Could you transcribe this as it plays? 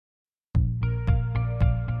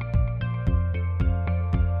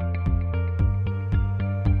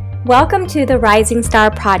Welcome to the Rising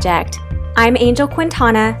Star Project. I'm Angel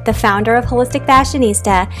Quintana, the founder of Holistic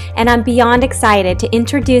Fashionista, and I'm beyond excited to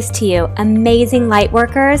introduce to you amazing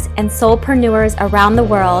lightworkers and soulpreneurs around the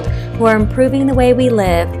world who are improving the way we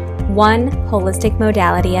live, one holistic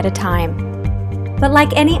modality at a time. But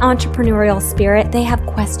like any entrepreneurial spirit, they have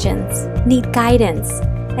questions, need guidance,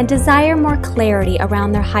 and desire more clarity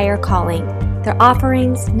around their higher calling, their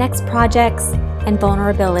offerings, next projects, and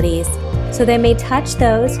vulnerabilities, so they may touch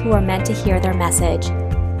those who are meant to hear their message.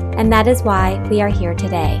 And that is why we are here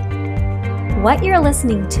today. What you're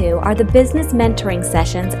listening to are the business mentoring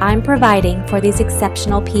sessions I'm providing for these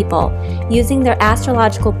exceptional people, using their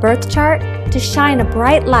astrological birth chart to shine a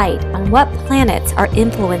bright light on what planets are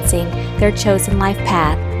influencing their chosen life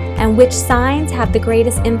path and which signs have the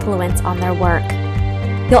greatest influence on their work.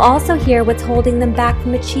 You'll also hear what's holding them back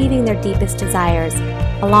from achieving their deepest desires,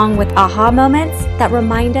 along with aha moments that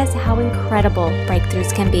remind us how incredible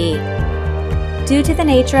breakthroughs can be. Due to the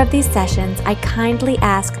nature of these sessions, I kindly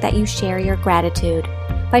ask that you share your gratitude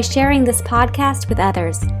by sharing this podcast with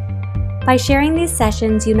others. By sharing these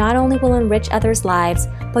sessions, you not only will enrich others' lives,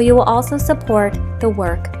 but you will also support the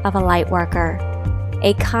work of a light worker,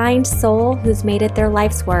 a kind soul who's made it their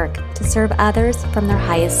life's work to serve others from their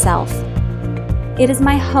highest self. It is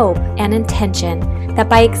my hope and intention that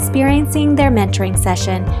by experiencing their mentoring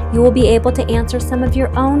session, you will be able to answer some of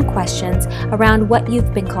your own questions around what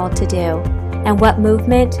you've been called to do and what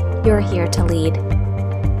movement you're here to lead.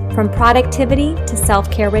 From productivity to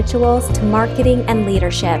self-care rituals to marketing and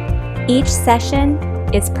leadership, each session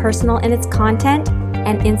is personal in its content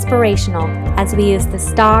and inspirational as we use the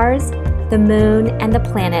stars, the moon, and the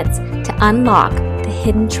planets to unlock the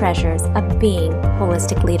hidden treasures of being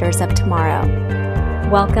holistic leaders of tomorrow.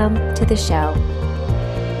 Welcome to the show.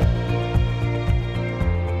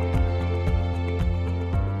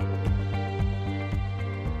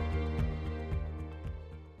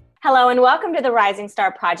 Hello and welcome to the Rising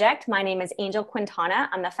Star Project. My name is Angel Quintana.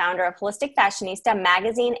 I'm the founder of Holistic Fashionista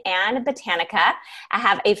magazine and Botanica. I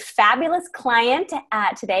have a fabulous client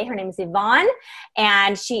today. Her name is Yvonne,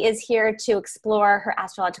 and she is here to explore her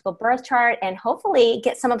astrological birth chart and hopefully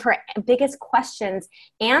get some of her biggest questions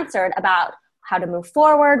answered about how to move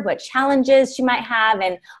forward, what challenges she might have,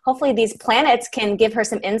 and hopefully these planets can give her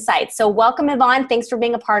some insights. So welcome, Yvonne. Thanks for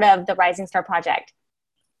being a part of the Rising Star Project.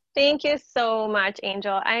 Thank you so much,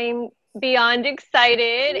 Angel. I'm beyond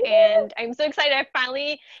excited, and I'm so excited I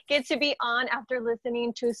finally get to be on after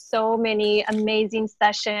listening to so many amazing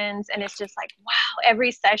sessions. And it's just like, wow,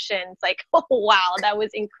 every session, it's like, oh, wow, that was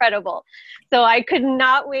incredible. So I could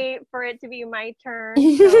not wait for it to be my turn.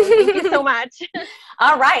 So thank you so much.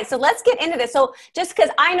 All right, so let's get into this. So just because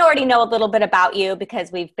I already know a little bit about you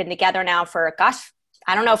because we've been together now for, gosh,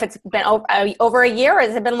 I don't know if it's been over a year or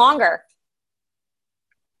has it been longer?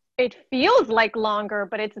 It feels like longer,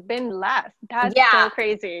 but it's been less. That's so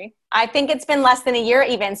crazy. I think it's been less than a year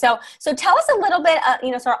even. So tell us a little bit,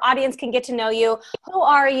 so our audience can get to know you. Who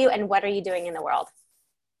are you and what are you doing in the world?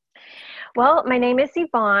 Well, my name is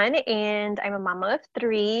Yvonne, and I'm a mama of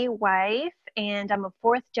 3, wife, and I'm a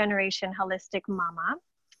 4th generation holistic mama.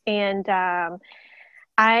 And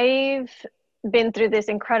I've been through this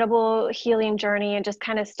incredible healing journey and just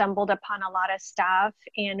kind of stumbled upon a lot of stuff.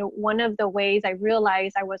 And one of the ways I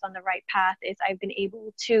realized I was on the right path is I've been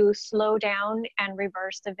able to slow down and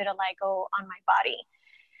reverse the vitiligo on my body.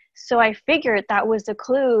 So I figured that was a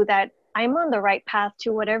clue that I'm on the right path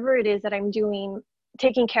to whatever it is that I'm doing,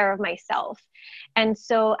 taking care of myself. And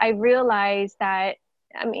so I realized that,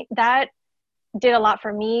 that did a lot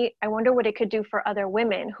for me. I wonder what it could do for other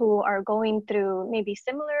women who are going through maybe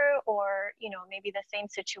similar or, maybe the same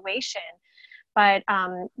situation. But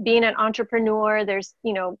being an entrepreneur, there's,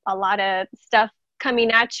 a lot of stuff coming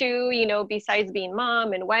at you, besides being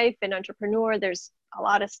mom and wife and entrepreneur, there's a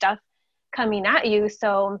lot of stuff coming at you.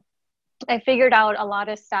 So I figured out a lot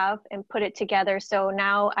of stuff and put it together. So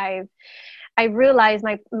now I realize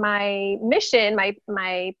my mission,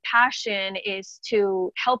 my passion is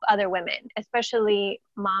to help other women, especially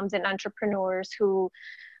moms and entrepreneurs who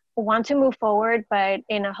want to move forward, but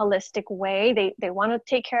in a holistic way. They want to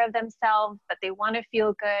take care of themselves, but they want to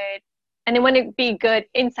feel good. And they want to be good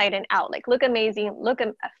inside and out, like look amazing,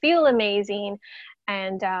 feel amazing,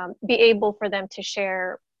 and be able for them to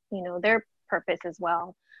share, their purpose as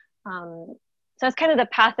well. So that's kind of the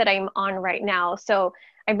path that I'm on right now. So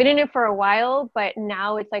I've been in it for a while, but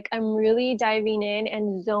now it's like I'm really diving in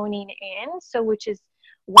and zoning in. So which is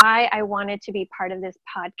why I wanted to be part of this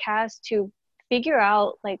podcast, to figure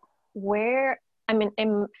out like where I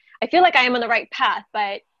feel like I am on the right path,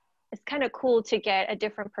 but it's kind of cool to get a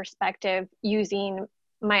different perspective using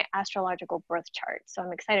my astrological birth chart. So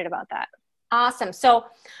I'm excited about that. Awesome. So,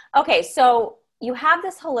 okay. So you have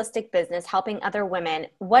this holistic business helping other women.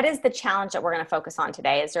 What is the challenge that we're going to focus on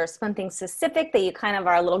today? Is there something specific that you kind of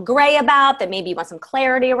are a little gray about that maybe you want some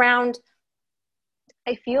clarity around?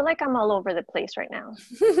 I feel like I'm all over the place right now.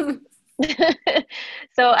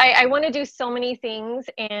 So I want to do so many things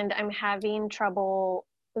and I'm having trouble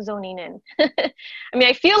zoning in. I mean,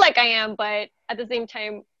 I feel like I am, but at the same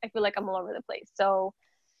time, I feel like I'm all over the place. So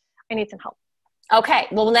I need some help. Okay,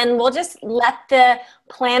 well then we'll just let the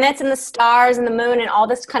planets and the stars and the moon and all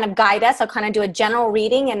this kind of guide us. I'll kind of do a general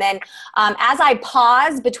reading, and then as I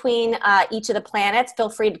pause between each of the planets, feel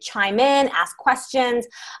free to chime in, ask questions,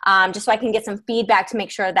 just so I can get some feedback to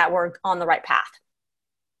make sure that we're on the right path.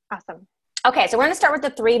 Awesome. Okay, so we're going to start with the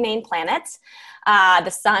three main planets, the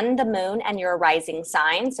sun, the moon, and your rising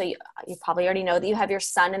sign. So you probably already know that you have your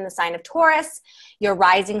sun in the sign of Taurus, your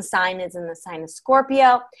rising sign is in the sign of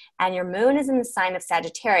Scorpio, and your moon is in the sign of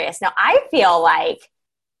Sagittarius. Now, I feel like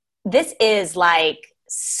this is like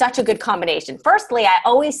such a good combination. Firstly, I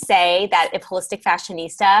always say that if Holistic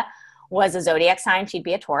Fashionista was a zodiac sign, she'd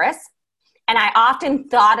be a Taurus. And I often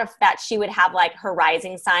thought of that she would have like her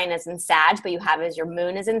rising sign as in Sag, but you have as your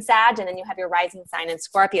moon is in Sag, and then you have your rising sign in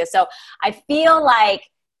Scorpio. So I feel like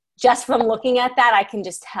just from looking at that, I can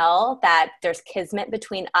just tell that there's kismet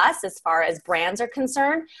between us as far as brands are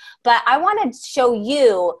concerned. But I want to show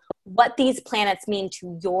you what these planets mean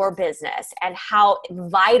to your business and how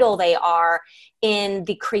vital they are in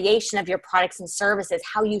the creation of your products and services,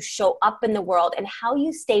 how you show up in the world, and how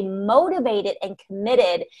you stay motivated and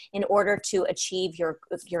committed in order to achieve your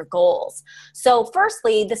goals. So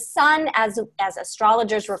firstly, the sun, as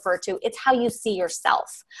astrologers refer to, it's how you see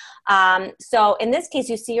yourself. So in this case,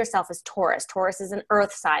 you see yourself as Taurus. Taurus is an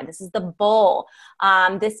earth sign. This is the bull.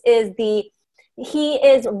 He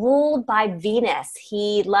is ruled by Venus.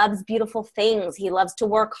 He loves beautiful things. He loves to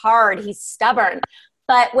work hard. He's stubborn.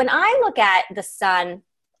 But when I look at the sun,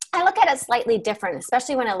 I look at it slightly different,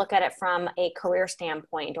 especially when I look at it from a career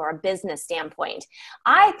standpoint or a business standpoint.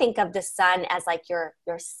 I think of the sun as like your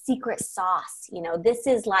secret sauce. You know, this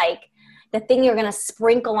is like the thing you're going to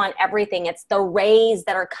sprinkle on everything. It's the rays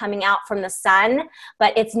that are coming out from the sun,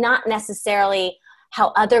 but it's not necessarily how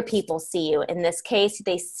other people see you. In this case,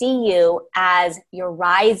 they see you as your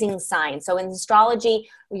rising sign. So in astrology,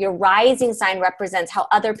 your rising sign represents how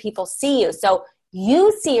other people see you. So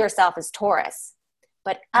you see yourself as Taurus,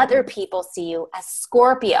 but other people see you as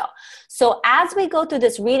Scorpio. So as we go through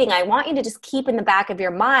this reading, I want you to just keep in the back of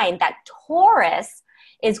your mind that Taurus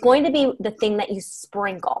is going to be the thing that you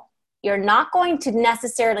sprinkle. You're not going to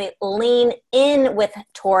necessarily lean in with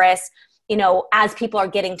Taurus, you know, as people are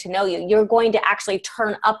getting to know you. You're going to actually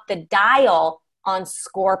turn up the dial on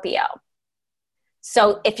Scorpio.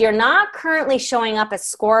 So if you're not currently showing up as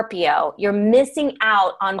Scorpio, you're missing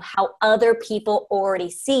out on how other people already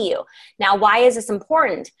see you. Now, why is this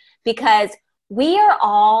important? Because we are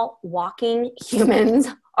all walking humans,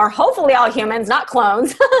 or hopefully all humans, not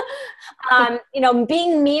clones,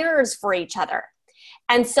 being mirrors for each other.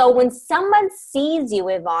 And so when someone sees you,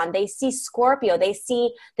 Yvonne, they see Scorpio, they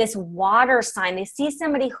see this water sign, they see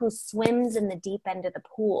somebody who swims in the deep end of the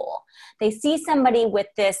pool. They see somebody with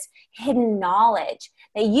this hidden knowledge,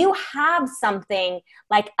 that you have something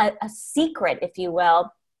like a secret, if you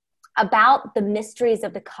will, about the mysteries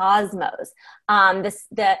of the cosmos,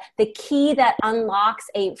 the key that unlocks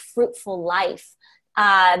a fruitful life.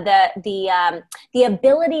 The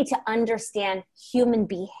ability to understand human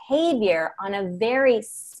behavior on a very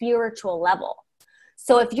spiritual level.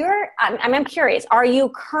 So if I'm curious, are you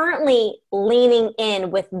currently leaning in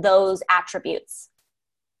with those attributes?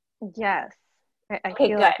 Yes, I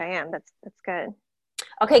feel like I am. That's good.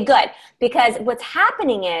 Okay, good. Because what's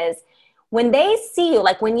happening is when they see you,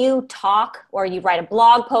 like when you talk or you write a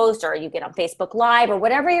blog post or you get on Facebook Live or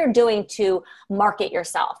whatever you're doing to market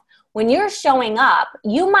yourself, when you're showing up,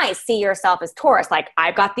 you might see yourself as Taurus, like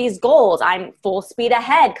I've got these goals, I'm full speed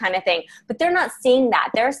ahead kind of thing. But they're not seeing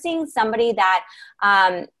that. They're seeing somebody that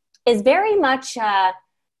is very much,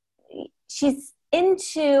 she's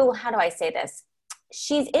into, how do I say this?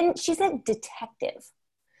 She's a detective.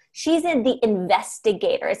 She's the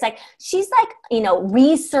investigator. It's like, she's like,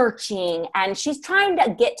 researching, and she's trying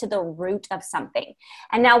to get to the root of something.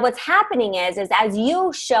 And now what's happening is as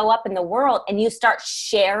you show up in the world and you start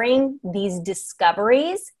sharing these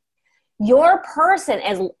discoveries, your person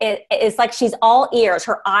is like, she's all ears.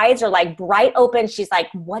 Her eyes are like bright open. She's like,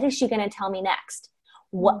 what is she going to tell me next?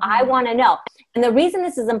 What I want to know. And the reason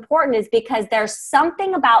this is important is because there's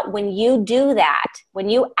something about when you do that, when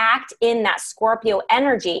you act in that Scorpio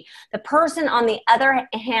energy, the person on the other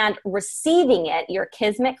hand receiving it, your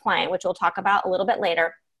Kismet client, which we'll talk about a little bit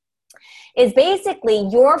later, is basically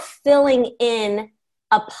you're filling in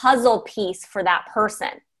a puzzle piece for that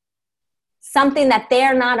person. Something that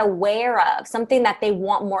they're not aware of, something that they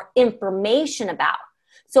want more information about.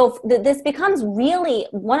 So this becomes really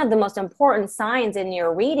one of the most important signs in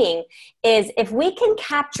your reading is if we can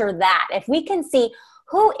capture that, if we can see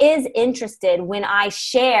who is interested when I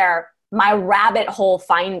share my rabbit hole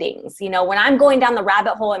findings, you know, when I'm going down the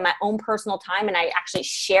rabbit hole in my own personal time and I actually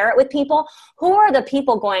share it with people, who are the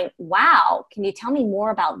people going, wow, can you tell me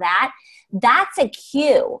more about that? That's a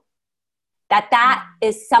cue that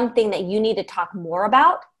is something that you need to talk more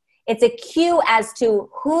about. It's a cue as to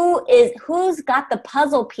who's got the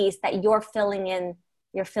puzzle piece that you're filling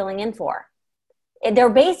in for.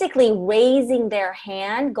 They're basically raising their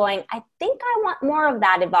hand going, I think I want more of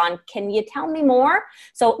that, Yvonne. Can you tell me more?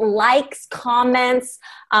 So likes, comments,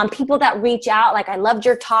 people that reach out, like I loved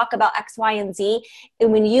your talk about X, Y, and Z.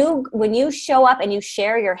 And when you show up and you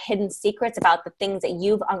share your hidden secrets about the things that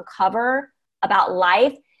you've uncovered about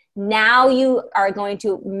life, now you are going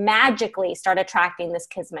to magically start attracting this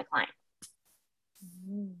Kismet client.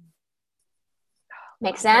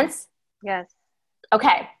 Make sense? Yes.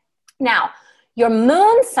 Okay. Now, your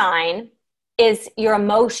moon sign is your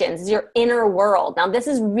emotions, your inner world. Now, this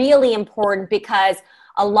is really important because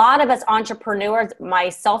a lot of us entrepreneurs,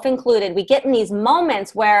 myself included, we get in these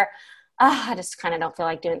moments where, I just kind of don't feel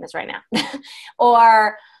like doing this right now.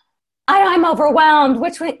 Or I'm overwhelmed.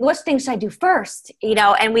 Which thing should I do first? You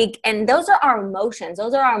know, and those are our emotions.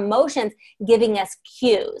 Those are our emotions giving us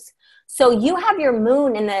cues. So you have your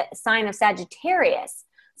moon in the sign of Sagittarius.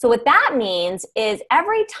 So what that means is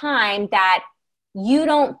every time that you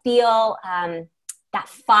don't feel that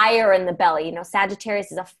fire in the belly, you know,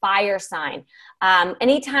 Sagittarius is a fire sign.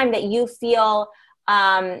 Anytime that you feel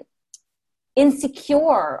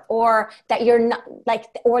insecure or that you're not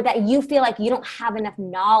or that you feel like you don't have enough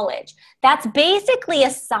knowledge, that's basically a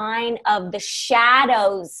sign of the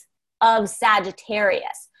shadows of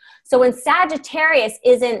Sagittarius. So when Sagittarius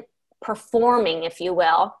isn't performing, if you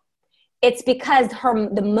will, it's because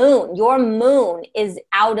your moon is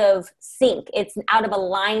out of sync. It's out of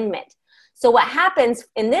alignment. So what happens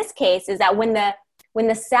in this case is that when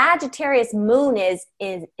the Sagittarius moon is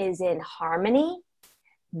in harmony,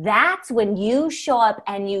 that's when you show up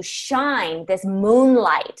and you shine this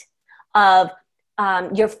moonlight of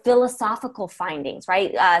your philosophical findings,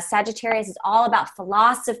 right? Sagittarius is all about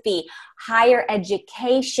philosophy, higher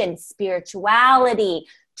education, spirituality,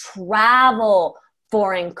 travel,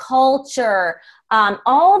 foreign culture,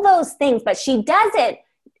 all those things. But she does it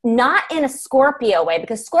not in a Scorpio way,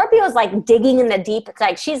 because Scorpio is like digging in the deep. It's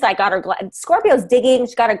like she's like Scorpio's digging.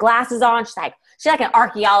 She's got her glasses on. She's like an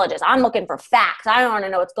archaeologist. I'm looking for facts. I don't want to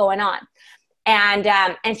know what's going on.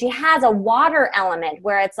 And she has a water element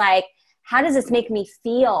where it's like, how does this make me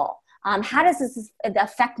feel? How does this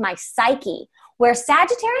affect my psyche? Where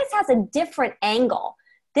Sagittarius has a different angle.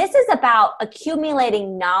 This is about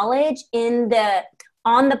accumulating knowledge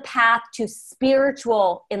on the path to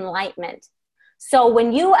spiritual enlightenment. So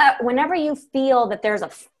whenever you feel that there's a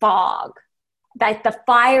fog, that the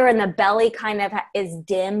fire in the belly kind of is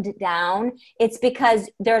dimmed down, it's because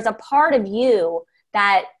there's a part of you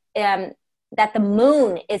that the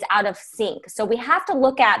moon is out of sync. So we have to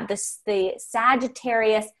look at the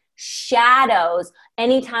Sagittarius shadows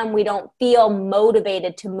anytime we don't feel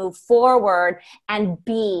motivated to move forward and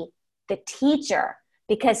be the teacher,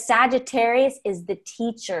 because Sagittarius is the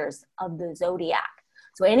teachers of the zodiac.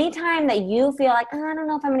 So anytime that you feel like, I don't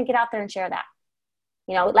know if I'm going to get out there and share that,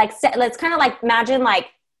 you know, like let's kind of like imagine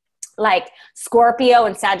like Scorpio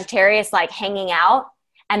and Sagittarius like hanging out,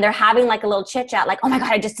 and they're having like a little chit chat, like, oh my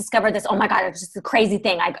God, I just discovered this. Oh my God, it's just a crazy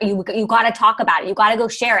thing. You got to talk about it. You got to go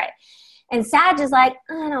share it. And Sag is like,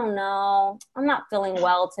 I don't know. I'm not feeling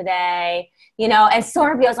well today. You know, and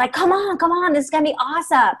Scorpio's like, come on. This is going to be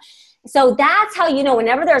awesome. So that's how, you know,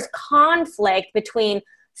 whenever there's conflict between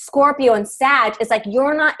Scorpio and Sag, it's like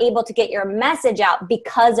you're not able to get your message out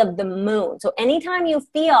because of the moon. So anytime you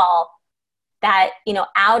feel that, you know,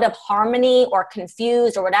 out of harmony or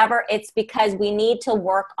confused or whatever, it's because we need to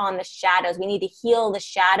work on the shadows. We need to heal the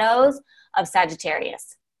shadows of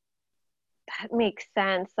Sagittarius. That makes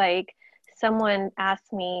sense. Like someone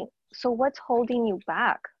asked me, so what's holding you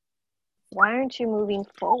back? Why aren't you moving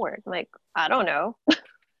forward? I'm like, I don't know.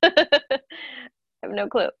 I have no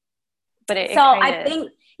clue. But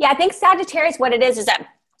I think Sagittarius, what it is that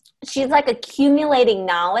she's like accumulating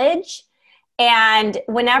knowledge, And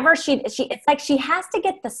whenever it's like she has to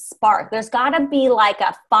get the spark. There's got to be like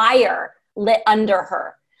a fire lit under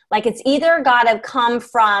her. Like it's either got to come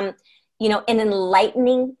from, an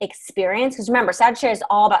enlightening experience. Because remember, Sagittarius is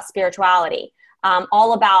all about spirituality,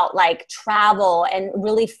 all about like travel and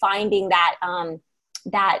really finding that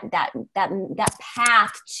that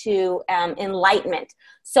path to enlightenment.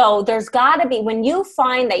 So there's got to be, when you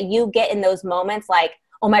find that you get in those moments, like,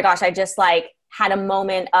 oh my gosh, I just like had a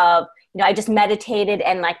moment of, I just meditated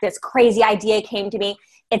and like this crazy idea came to me.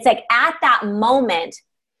 It's like at that moment,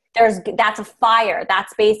 that's a fire.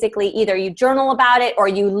 That's basically either you journal about it or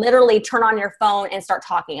you literally turn on your phone and start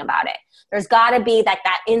talking about it. There's got to be like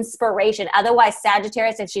that inspiration. Otherwise,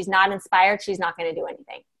 Sagittarius, if she's not inspired, she's not going to do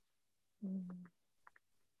anything.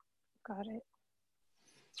 Got it.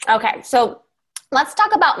 Okay, so let's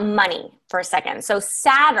talk about money for a second. So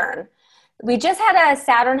Saturn, we just had a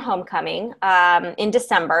Saturn homecoming in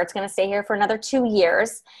December. It's going to stay here for another 2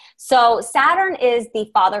 years. So Saturn is the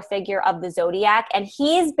father figure of the zodiac, and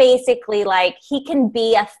he's basically like, he can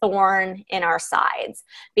be a thorn in our sides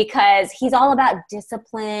because he's all about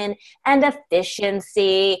discipline and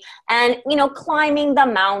efficiency and, climbing the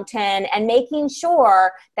mountain and making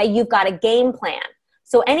sure that you've got a game plan.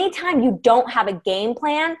 So anytime you don't have a game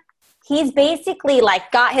plan, he's basically like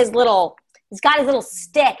he's got his little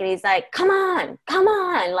stick and he's like, come on,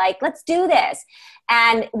 like, let's do this.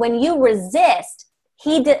 And when you resist,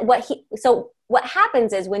 what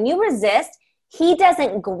happens is when you resist, he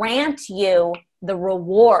doesn't grant you the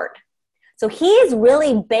reward. So he's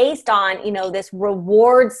really based on, this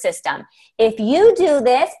reward system. If you do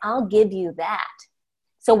this, I'll give you that.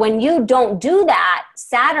 So when you don't do that,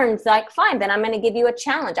 Saturn's like, fine, then I'm going to give you a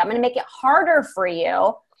challenge. I'm going to make it harder for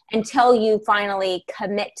you until you finally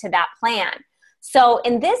commit to that plan. So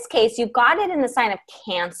in this case, you've got it in the sign of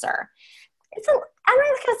Cancer. I'm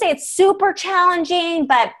not going to say it's super challenging,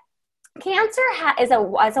 but Cancer is a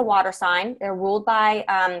water sign. They're ruled by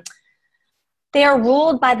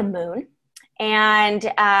the moon, and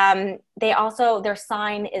their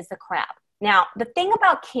sign is the crab. Now, the thing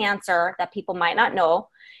about Cancer that people might not know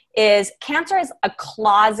is Cancer is a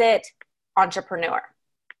closet entrepreneur.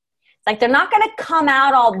 It's like they're not going to come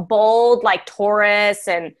out all bold like Taurus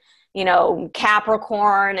and,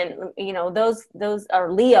 Capricorn and, those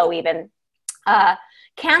are Leo even.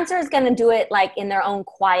 Cancer is going to do it like in their own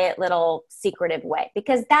quiet little secretive way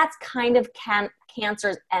because that's kind of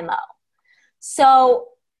Cancer's MO. So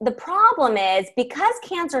the problem is because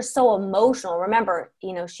Cancer is so emotional, remember,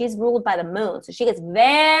 she's ruled by the moon. So she gets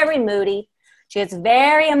very moody. She gets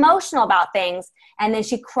very emotional about things. And then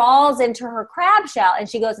she crawls into her crab shell and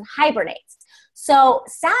she goes and hibernates. So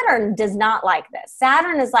Saturn does not like this.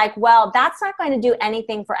 Saturn is like, well, that's not going to do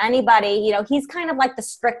anything for anybody. He's kind of like the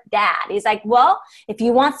strict dad. He's like, well, if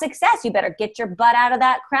you want success, you better get your butt out of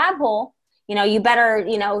that crab hole. You better,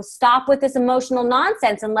 stop with this emotional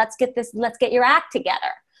nonsense and let's get your act together.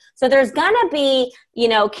 So there's going to be,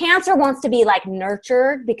 Cancer wants to be like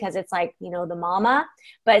nurtured because it's like, the mama,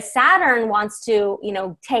 but Saturn wants to,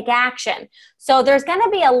 take action. So there's going to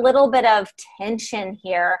be a little bit of tension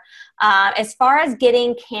here as far as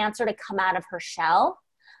getting Cancer to come out of her shell,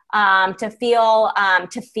 to feel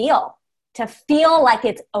like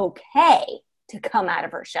it's okay to come out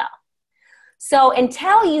of her shell. So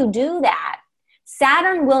until you do that,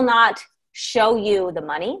 Saturn will not show you the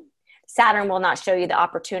money. Saturn will not show you the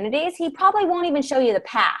opportunities. He probably won't even show you the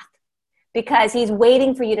path because he's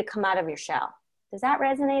waiting for you to come out of your shell. Does that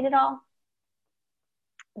resonate at all?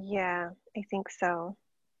 Yeah, I think so.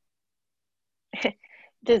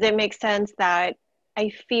 Does it make sense that I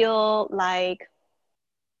feel like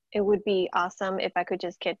it would be awesome if I could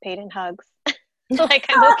just get paid in hugs? Like,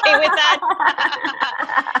 I'm okay with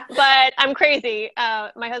that. But I'm crazy.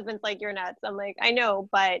 My husband's like, you're nuts. I'm like, I know,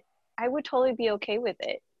 but I would totally be okay with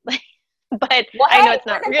it. But well, I know it's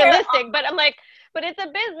not realistic, but I'm like, but it's a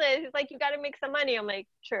business. It's like, you got to make some money. I'm like,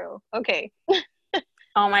 true. Okay.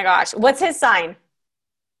 Oh my gosh. What's his sign?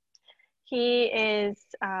 He is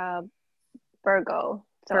Virgo.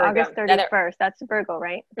 So Virgo. August 31st. That's Virgo,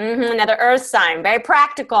 right? Mm-hmm, another earth sign. Very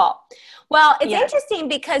practical. Well, it's interesting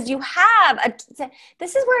because you have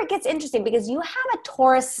this is where it gets interesting because you have a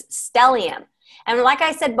Taurus stellium. And like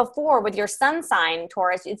I said before, with your sun sign,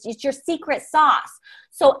 Taurus, it's your secret sauce.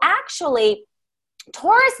 So actually,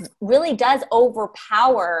 Taurus really does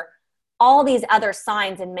overpower all these other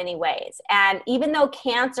signs in many ways. And even though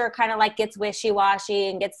Cancer kind of like gets wishy-washy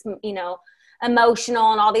and gets,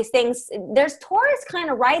 emotional and all these things, there's Taurus kind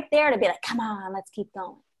of right there to be like, come on, let's keep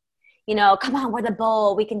going. Come on, we're the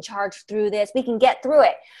bull. We can charge through this. We can get through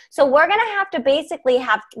it. So we're going to have to basically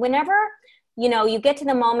whenever you get to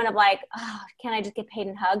the moment of like, oh, can I just get paid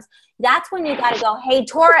in hugs? That's when you got to go, hey,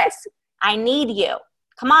 Taurus, I need you.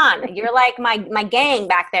 Come on. You're like my gang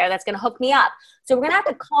back there that's going to hook me up. So we're going to have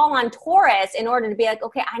to call on Taurus in order to be like,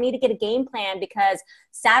 okay, I need to get a game plan because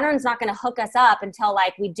Saturn's not going to hook us up until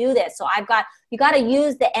like we do this. So you got to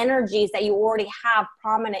use the energies that you already have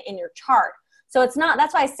prominent in your chart. So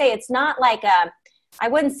that's why I say it's not like I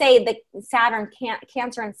wouldn't say that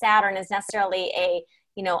Cancer and Saturn is necessarily a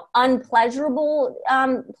unpleasurable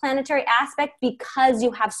planetary aspect because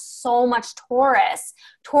you have so much Taurus.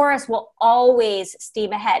 Taurus will always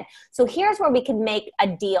steam ahead. So here's where we can make a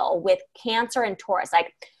deal with Cancer and Taurus.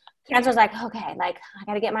 Like Cancer's like, okay, like I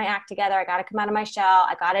got to get my act together. I got to come out of my shell.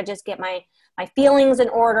 I got to just get my feelings in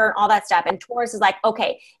order and all that stuff. And Taurus is like,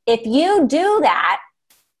 okay, if you do that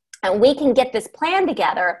and we can get this plan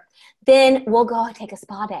together, then we'll go and take a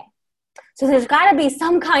spa day. So there's got to be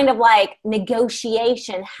some kind of like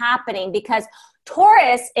negotiation happening because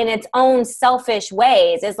Taurus in its own selfish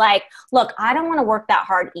ways is like, look, I don't want to work that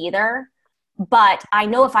hard either, but I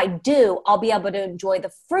know if I do, I'll be able to enjoy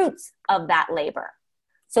the fruits of that labor.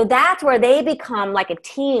 So that's where they become like a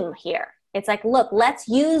team here. It's like, look, let's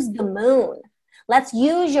use the moon. Let's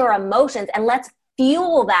use your emotions and let's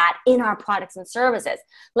fuel that in our products and services.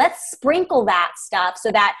 Let's sprinkle that stuff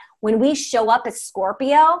so that when we show up as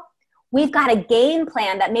Scorpio, we've got a game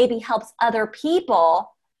plan that maybe helps other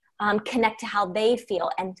people connect to how they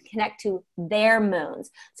feel and connect to their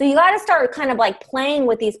moons. So you got to start kind of like playing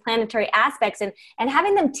with these planetary aspects and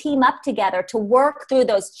having them team up together to work through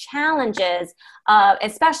those challenges,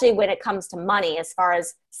 especially when it comes to money as far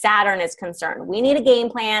as Saturn is concerned. We need a game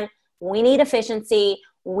plan. We need efficiency.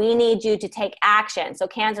 We need you to take action. So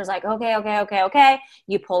Cancer's like, okay.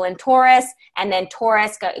 You pull in Taurus, and then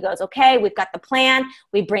Taurus goes, okay, we've got the plan.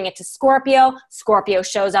 We bring it to Scorpio. Scorpio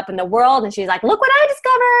shows up in the world, and she's like, look what I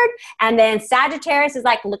discovered. And then Sagittarius is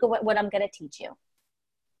like, look at what I'm going to teach you.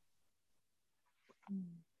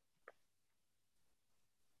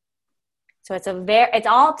 So it's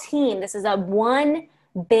all team. This is a one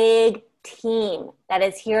big team that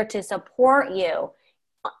is here to support you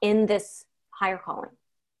in this higher calling.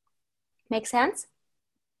 Make sense?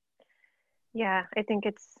 Yeah, I think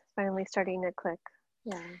it's finally starting to click.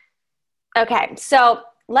 Yeah. Okay, so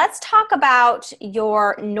let's talk about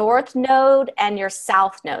your North Node and your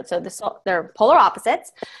South Node. So they're polar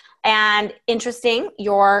opposites. And interesting,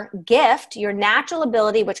 your gift, your natural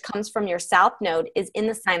ability, which comes from your South Node, is in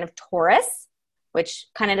the sign of Taurus, which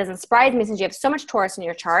kind of doesn't surprise me since you have so much Taurus in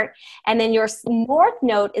your chart. And then your North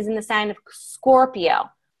Node is in the sign of Scorpio.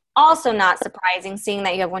 Also not surprising, seeing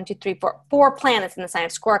that you have four planets in the sign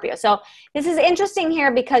of Scorpio. So this is interesting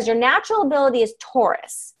here because your natural ability is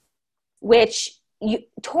Taurus,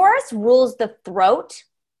 Taurus rules the throat.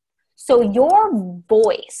 So your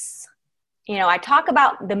voice, I talk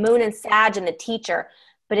about the moon and Sag and the teacher,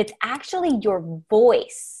 but it's actually your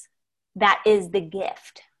voice that is the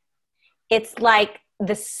gift. It's like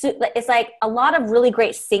a lot of really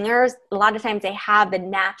great singers. A lot of times they have the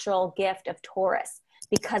natural gift of Taurus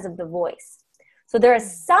because of the voice. So there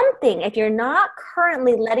is something, if you're not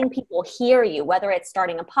currently letting people hear you, whether it's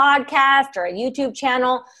starting a podcast or a YouTube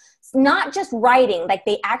channel, it's not just writing, like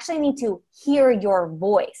they actually need to hear your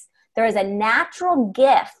voice. There is a natural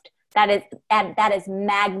gift that is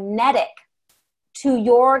magnetic to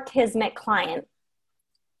your Kismet client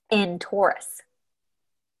in Taurus.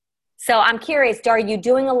 So I'm curious, are you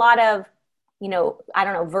doing a lot of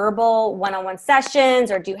verbal one-on-one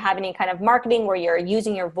sessions, or do you have any kind of marketing where you're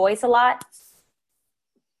using your voice a lot?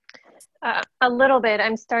 A little bit.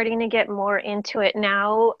 I'm starting to get more into it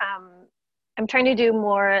now. I'm trying to do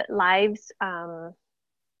more lives, and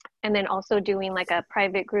then also doing like a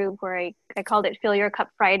private group where I called it Fill Your Cup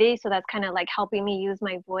Friday. So that's kind of like helping me use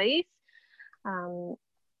my voice.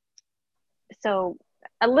 So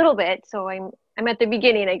a little bit. So I'm at the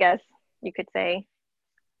beginning, I guess you could say.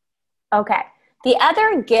 Okay. The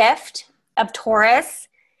other gift of Taurus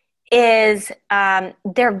is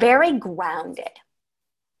they're very grounded.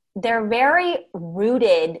 They're very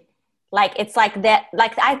rooted. Like it's like that.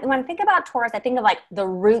 Like when I think about Taurus, I think of like the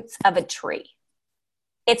roots of a tree.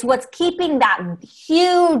 It's what's keeping that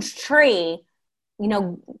huge tree,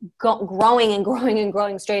 growing and growing and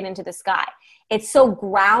growing straight into the sky. It's so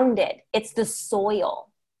grounded. It's the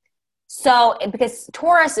soil. So because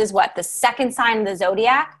Taurus is the second sign of the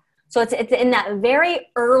zodiac. So it's in that very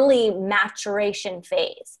early maturation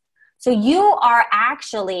phase. So you are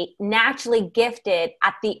actually naturally gifted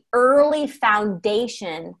at the early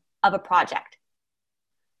foundation of a project.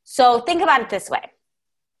 So think about it this way.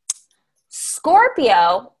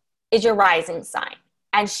 Scorpio is your rising sign.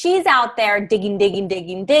 And she's out there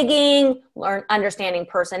digging, understanding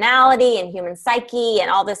personality and human psyche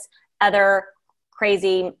and all this other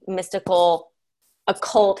crazy, mystical,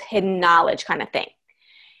 occult, hidden knowledge kind of thing.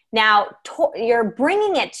 Now, you're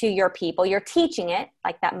bringing it to your people. You're teaching it,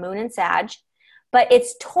 like that moon and Sag. But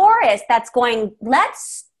it's Taurus that's going,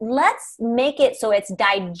 let's make it so it's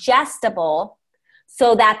digestible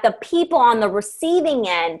so that the people on the receiving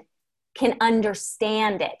end can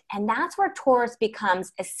understand it. And that's where Taurus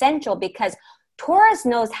becomes essential, because Taurus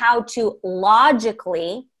knows how to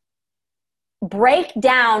logically break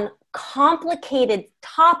down complicated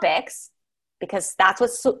topics, because that's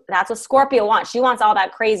what Scorpio wants. She wants all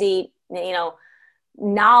that crazy,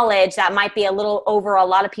 knowledge that might be a little over a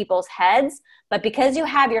lot of people's heads. But because you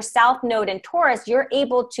have your South Node in Taurus, you're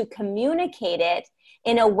able to communicate it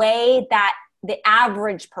in a way that the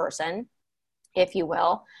average person, if you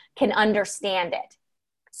will, can understand it.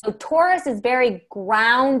 So Taurus is very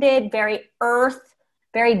grounded, very earth,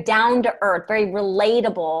 very down to earth, very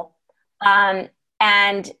relatable,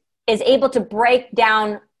 and is able to break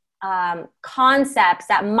down concepts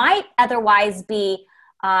that might otherwise be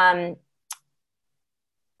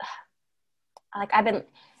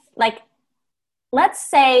let's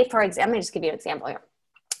say, for example, let me just give you an example here.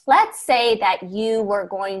 Let's say that you were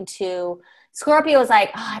going to, Scorpio was like,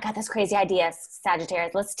 oh, I got this crazy idea,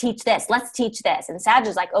 Sagittarius, let's teach this. And Sag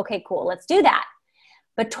is like, okay, cool, let's do that.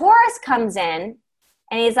 But Taurus comes in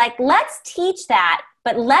and he's like, let's teach that,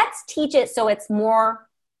 but let's teach it so it's more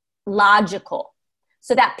logical,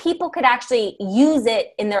 so that people could actually use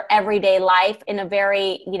it in their everyday life in a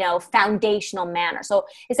very, foundational manner. So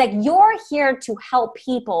it's like, you're here to help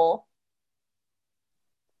people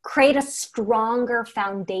create a stronger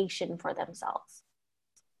foundation for themselves,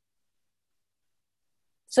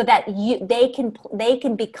 so that they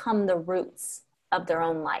can become the roots of their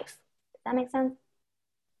own life. Does that make sense?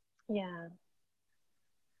 Yeah.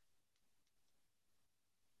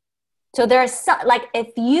 So there's if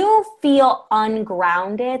you feel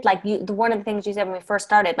ungrounded, one of the things you said when we first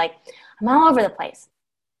started, I'm all over the place.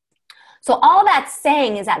 So all that's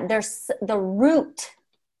saying is that there's the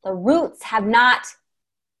roots have not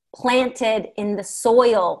planted in the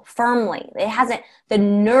soil firmly. It hasn't, the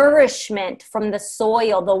nourishment from the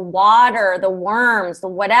soil, the water, the worms, the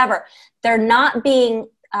whatever, they're not being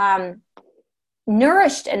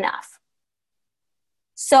nourished enough.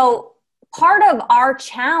 So part of our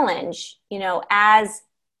challenge, as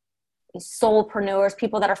soulpreneurs,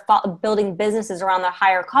 people that are building businesses around their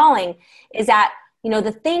higher calling, is that,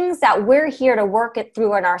 the things that we're here to work it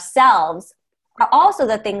through in ourselves are also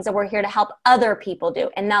the things that we're here to help other people do.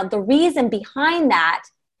 And now the reason behind that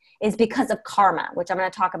is because of karma, which I'm going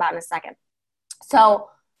to talk about in a second. So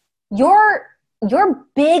your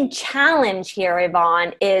big challenge here,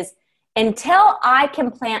 Yvonne, is until I can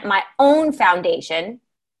plant my own foundation,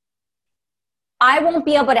 I won't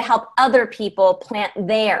be able to help other people plant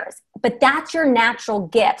theirs. But that's your natural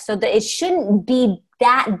gift. So that it shouldn't be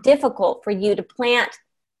that difficult for you to plant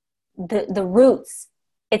the roots.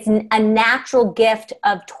 It's a natural gift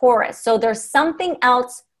of Taurus. So there's something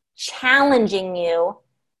else challenging you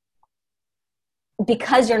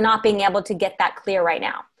because you're not being able to get that clear right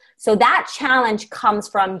now. So that challenge comes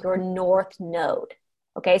from your North Node.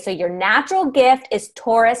 Okay, so your natural gift is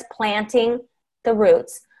Taurus planting the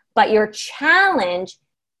roots, but your challenge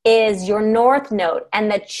is your North Node, and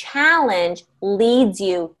the challenge leads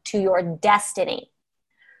you to your destiny.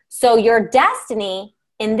 So your destiny,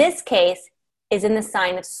 in this case, is in the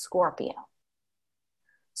sign of Scorpio.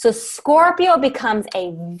 So Scorpio becomes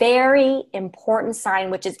a very important sign,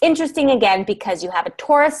 which is interesting again, because you have a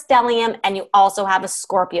Taurus stellium and you also have a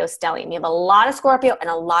Scorpio stellium. You have a lot of Scorpio and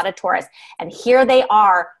a lot of Taurus. And here they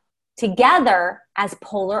are together as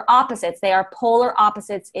polar opposites. They are polar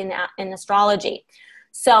opposites in astrology.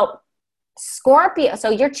 So Scorpio, so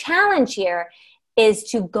your challenge here is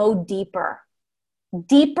to go deeper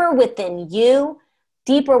within you,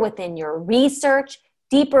 deeper within your research,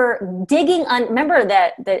 deeper digging on. Remember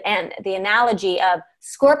the analogy of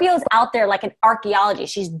Scorpio's out there like an archaeology.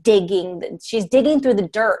 She's digging through the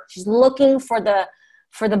dirt. She's looking for the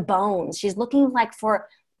bones. She's looking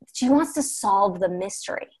she wants to solve the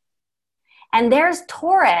mystery. And there's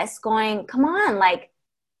Taurus going, come on, like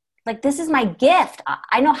this is my gift.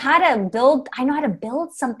 I know how to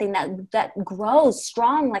build something that grows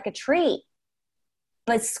strong like a tree.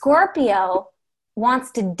 But Scorpio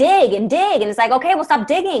wants to dig, and it's like, okay, we'll stop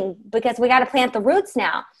digging because we got to plant the roots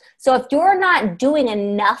now. So if you're not doing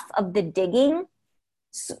enough of the digging,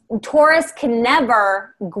 Taurus can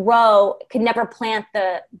never grow, can never plant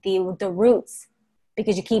the roots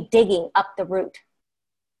because you keep digging up the root.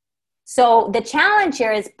 So the challenge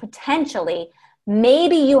here is potentially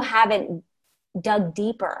maybe you haven't dug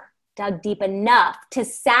deep enough to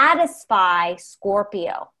satisfy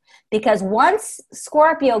Scorpio. Because once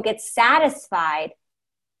Scorpio gets satisfied,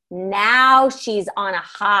 now she's on a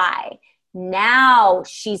high. Now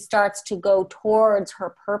she starts to go towards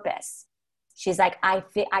her purpose. She's like, I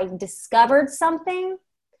discovered something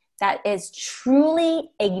that is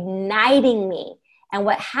truly igniting me. And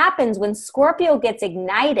what happens when Scorpio gets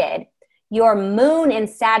ignited, your moon in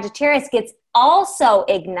Sagittarius gets also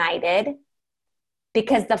ignited,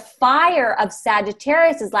 because the fire of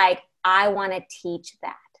Sagittarius is like, I want to teach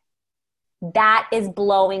that. That is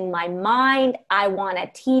blowing my mind. I want to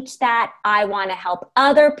teach that. I want to help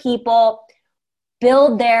other people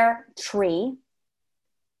build their tree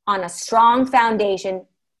on a strong foundation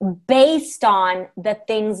based on the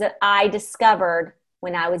things that I discovered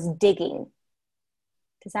when I was digging.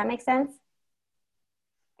 Does that make sense?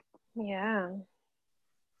 Yeah.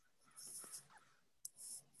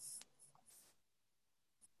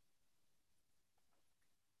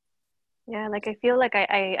 Yeah, like I feel like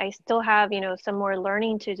I still have, some more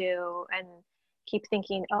learning to do, and keep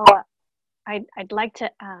thinking, oh, I'd like to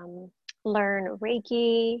learn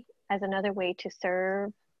Reiki as another way to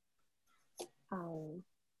serve.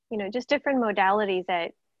 Just different modalities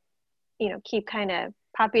that, keep kind of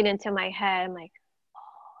popping into my head. I'm like,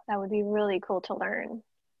 oh, that would be really cool to learn.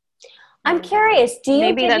 I'm curious, do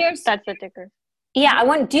you maybe that's the ticker. Yeah,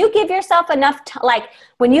 do you give yourself enough like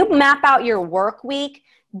when you map out your work week,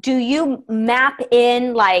 do you map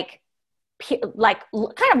in like kind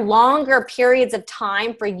of longer periods of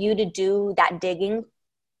time for you to do that digging?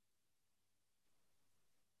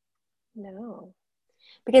 No.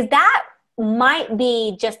 Because that might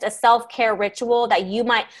be just a self-care ritual that you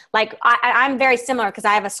might like. I'm very similar because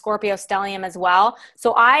I have a Scorpio stellium as well.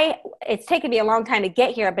 So it's taken me a long time to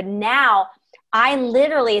get here, but now I would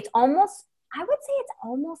say it's almost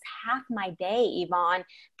half my day, Yvonne,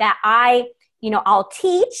 that I'll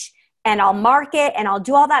teach and I'll market and I'll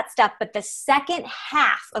do all that stuff. But the second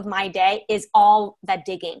half of my day is all that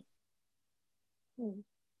digging.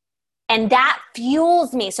 And that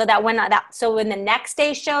fuels me so that when the next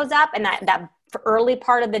day shows up and that early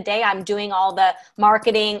part of the day, I'm doing all the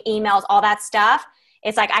marketing, emails, all that stuff.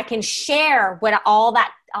 It's like I can share what all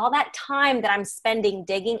that time that I'm spending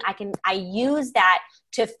digging. I use that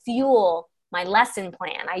to fuel my lesson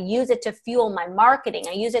plan. I use it to fuel my marketing.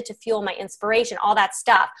 I use it to fuel my inspiration, all that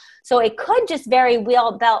stuff. So it could just very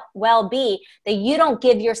well be that you don't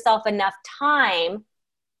give yourself enough time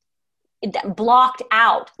blocked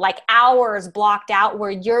out, like hours blocked out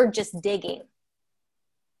where you're just digging.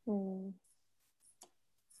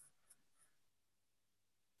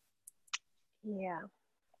 Yeah,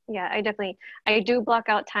 I do block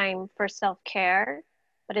out time for self-care,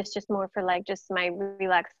 but it's just more for like just my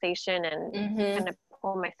relaxation and kind of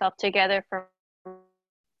pull myself together from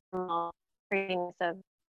all craziness of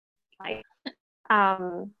life.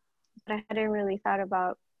 But I hadn't really thought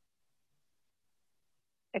about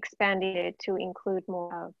expanding it to include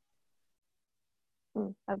more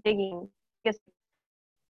of digging. Just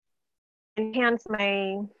enhance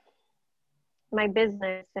my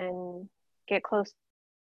business and get close to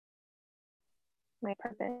my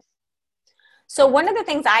purpose. So one of the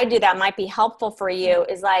things I do that might be helpful for you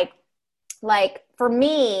is like for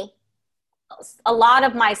me, a lot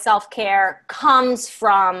of my self-care comes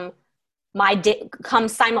from it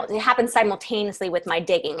happens simultaneously with my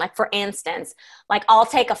digging. Like for instance, like I'll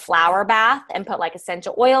take a flower bath and put like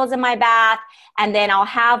essential oils in my bath, and then I'll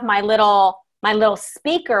have my little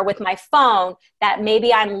speaker with my phone that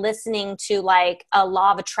maybe I'm listening to like a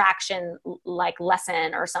law of attraction like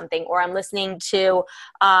lesson or something, or I'm listening to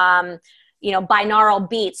binaural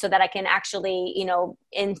beats so that I can actually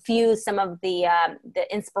infuse some of the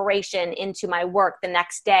inspiration into my work the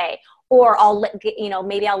next day. Or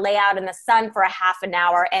maybe I'll lay out in the sun for a half an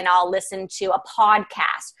hour and I'll listen to a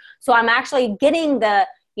podcast. So I'm actually getting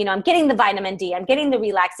I'm getting the vitamin D, I'm getting the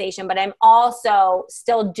relaxation, but I'm also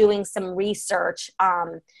still doing some research.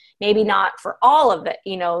 Maybe not for all of it,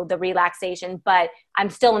 the relaxation, but I'm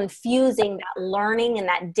still infusing that learning and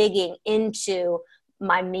that digging into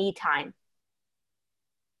my me time.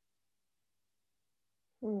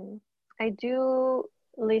 I do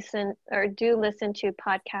listen to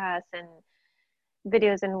podcasts and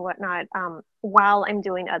videos and whatnot while I'm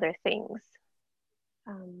doing other things,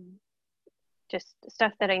 just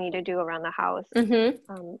stuff that I need to do around the house,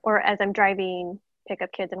 or as I'm driving, pick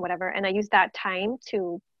up kids and whatever, and I use that time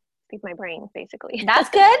to feed my brain, basically. That's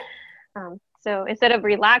good. So instead of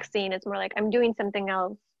relaxing, it's more like I'm doing something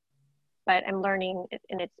else, but I'm learning,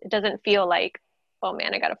 and it doesn't feel like oh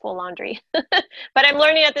man, I got a full laundry. But I'm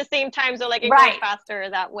learning at the same time, so like it Right. goes faster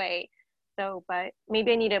that way. So, but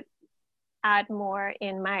maybe I need to add more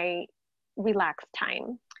in my relaxed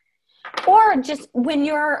time. Or just when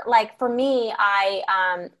you're like, for me,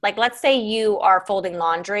 like, let's say you are folding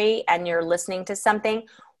laundry and you're listening to something.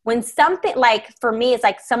 When something, like for me, it's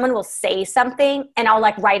like someone will say something and I'll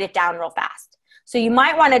like write it down real fast. So you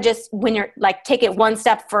might want to just, when you're like, take it one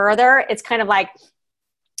step further, it's kind of like,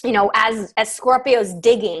 you know, as Scorpio's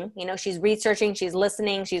digging, you know, she's researching, she's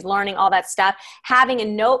listening, she's learning all that stuff, having a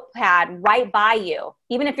notepad right by you,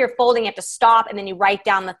 even if you're folding, you have to stop and then you write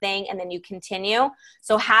down the thing and then you continue.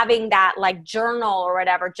 So having that like journal or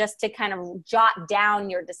whatever, just to kind of jot down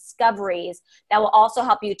your discoveries, that will also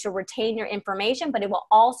help you to retain your information, but it will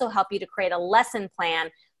also help you to create a lesson plan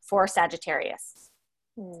for Sagittarius.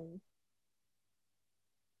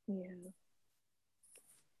 Yeah.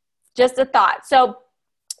 Just a thought. So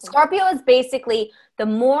Scorpio is basically, the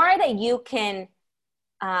more that you can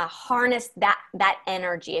harness that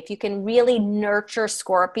energy, if you can really nurture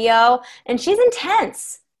Scorpio, and she's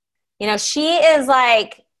intense. You know, she is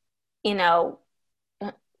like, you know,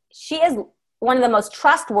 she is one of the most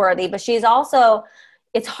trustworthy, but she's also,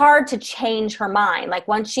 it's hard to change her mind. Like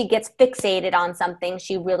once she gets fixated on something,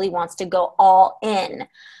 she really wants to go all in.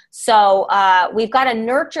 So we've got to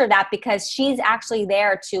nurture that, because she's actually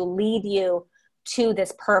there to lead you to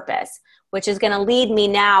this purpose, which is going to lead me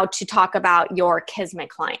now to talk about your Kismet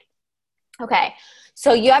client. Okay,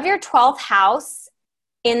 so you have your 12th house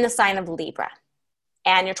in the sign of Libra,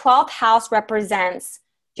 and your 12th house represents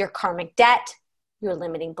your karmic debt, your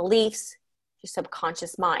limiting beliefs, your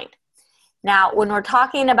subconscious mind. Now, when we're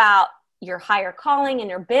talking about your higher calling and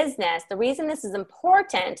your business, the reason this is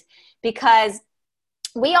important, because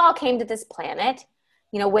we all came to this planet,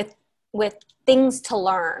 you know, with things to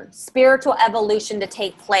learn, spiritual evolution to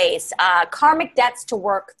take place, karmic debts to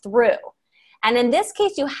work through. And in this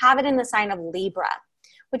case, you have it in the sign of Libra,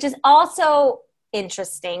 which is also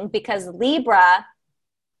interesting because Libra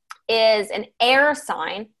is an air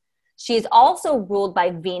sign. She's also ruled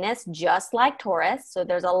by Venus, just like Taurus. So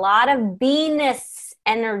there's a lot of Venus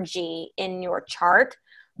energy in your chart.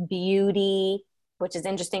 Beauty, which is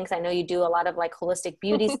interesting because I know you do a lot of like holistic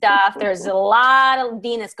beauty stuff. There's a lot of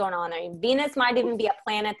Venus going on there. Venus might even be a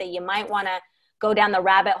planet that you might want to go down the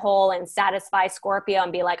rabbit hole and satisfy Scorpio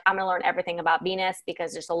and be like, I'm going to learn everything about Venus,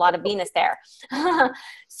 because there's a lot of Venus there.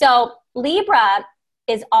 So Libra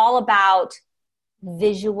is all about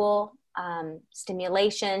visual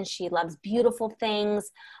stimulation. She loves beautiful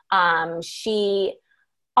things. She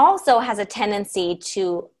also has a tendency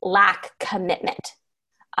to lack commitment.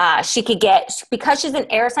 She could get, because she's an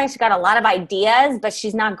air sign, she's got a lot of ideas, but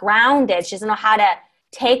she's not grounded. She doesn't know how to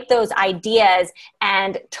take those ideas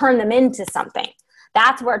and turn them into something.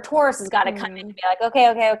 That's where Taurus has got to come in and be like,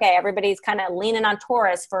 okay. Everybody's kind of leaning on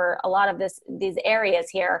Taurus for a lot of these areas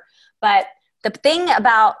here. But the thing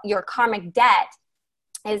about your karmic debt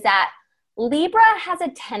is that Libra has a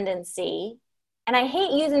tendency, and I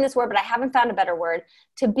hate using this word, but I haven't found a better word,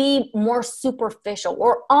 to be more superficial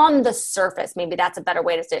or on the surface. Maybe that's a better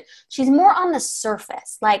way to say it. She's more on the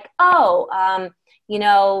surface. Like, you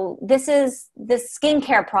know, this is this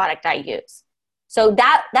skincare product I use. So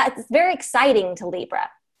that's very exciting to Libra.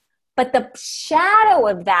 But the shadow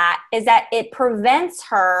of that is that it prevents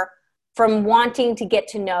her from wanting to get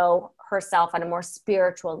to know herself on a more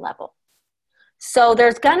spiritual level. So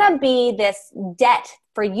there's going to be this debt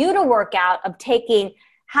for you to work out of taking,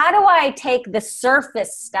 how do I take the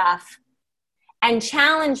surface stuff and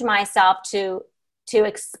challenge myself to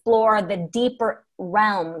explore the deeper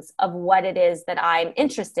realms of what it is that I'm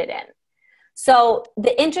interested in. So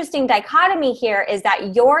the interesting dichotomy here is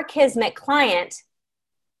that your Kismet client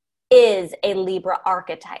is a Libra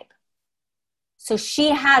archetype. So she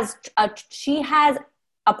has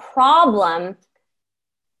a problem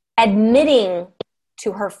admitting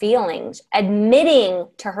to her feelings, admitting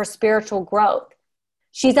to her spiritual growth.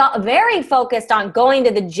 She's very focused on going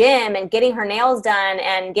to the gym and getting her nails done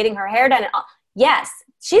and getting her hair done. Yes,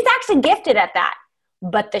 she's actually gifted at that.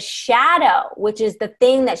 But the shadow, which is the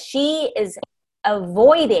thing that she is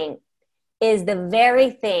avoiding, is the very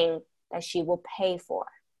thing that she will pay for.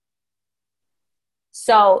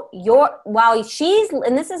 So while she's,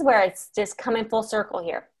 and this is where it's just coming full circle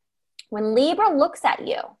here. When Libra looks at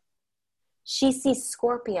you, she sees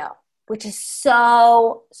Scorpio, which is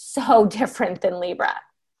so different than Libra.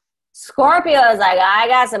 Scorpio is like, I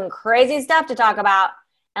got some crazy stuff to talk about.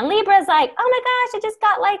 And Libra is like, oh my gosh, I just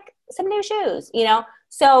got like some new shoes, you know?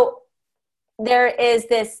 So there is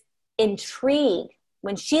this intrigue.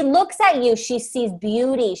 When she looks at you, she sees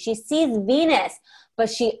beauty. She sees Venus, but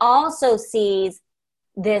she also sees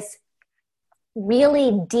this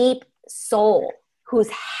really deep soul who's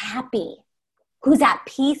happy, who's at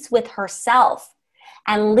peace with herself.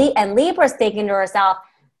 And Libra's thinking to herself,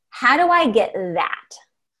 how do I get that?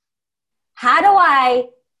 How do I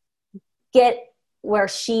get where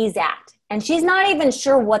she's at? And she's not even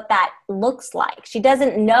sure what that looks like. She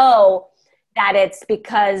doesn't know that it's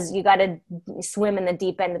because you got to swim in the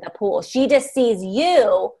deep end of the pool. She just sees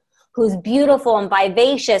you, who's beautiful and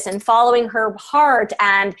vivacious and following her heart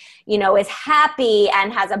and, you know, is happy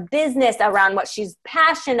and has a business around what she's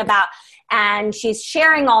passionate about. And she's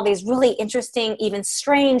sharing all these really interesting, even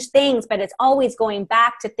strange things, but it's always going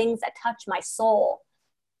back to things that touch my soul.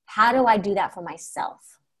 How do I do that for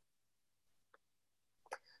myself?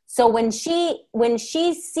 So when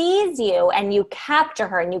she sees you and you capture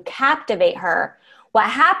her and you captivate her, what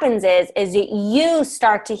happens is you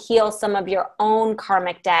start to heal some of your own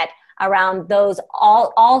karmic debt around those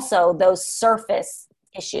also those surface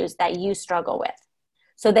issues that you struggle with.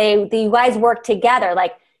 So you guys work together.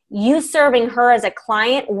 Like, you serving her as a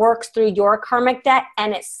client works through your karmic debt,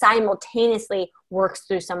 and it simultaneously works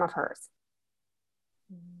through some of hers.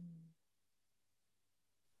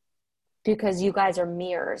 Because you guys are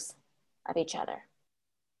mirrors of each other.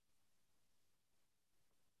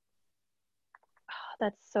 Oh,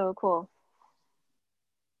 that's so cool.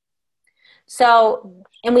 So,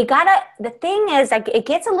 and the thing is, like, it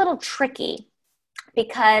gets a little tricky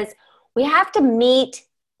because we have to meet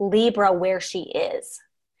Libra where she is.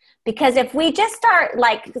 Because if we just start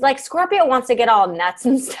like Scorpio wants to get all nuts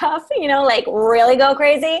and stuff, you know, like really go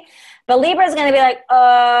crazy. But Libra is going to be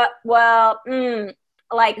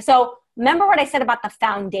like, so remember what I said about the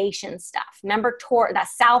foundation stuff. Remember that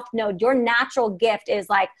South Node, your natural gift is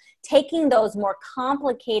like taking those more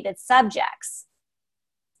complicated subjects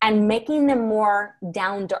and making them more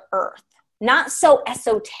down to earth. Not so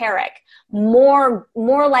esoteric, more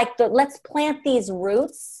like let's plant these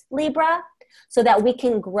roots, Libra, so that we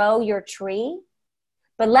can grow your tree.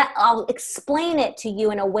 But I'll explain it to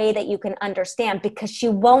you in a way that you can understand, because she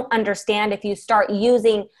won't understand if you start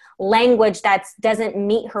using language that doesn't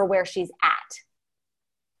meet her where she's at.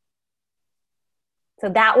 So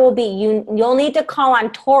that will be, you'll need to call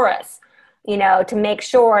on Taurus, you know, to make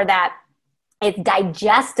sure that it's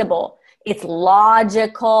digestible, it's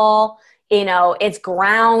logical, you know, it's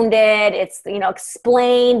grounded, it's, you know,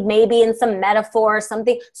 explained maybe in some metaphor,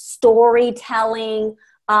 something, storytelling,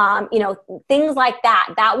 you know, things like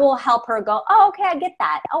that. That will help her go, oh, okay, I get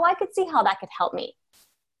that. Oh, I could see how that could help me.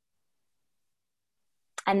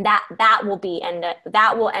 And that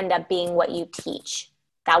will end up being what you teach.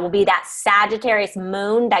 That will be that Sagittarius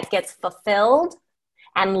moon that gets fulfilled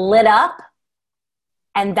and lit up.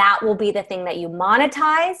 And that will be the thing that you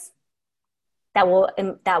monetize, that will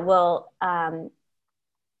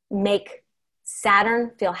make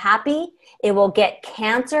Saturn feel happy. It will get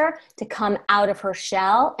Cancer to come out of her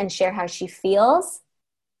shell and share how she feels.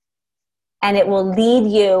 And it will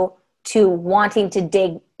lead you to wanting to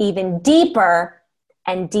dig even deeper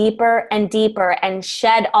and deeper and deeper and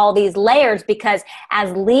shed all these layers, because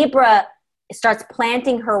as Libra starts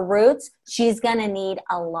planting her roots, she's going to need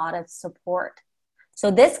a lot of support. So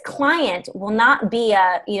this client will not be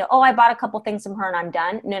oh, I bought a couple things from her and I'm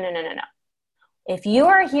done. No. If you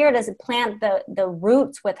are here to plant the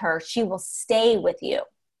roots with her, she will stay with you.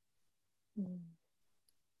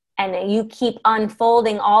 And you keep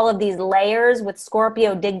unfolding all of these layers with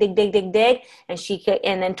Scorpio, dig.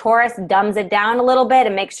 And then Taurus dumbs it down a little bit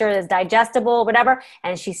and makes sure it's digestible, whatever.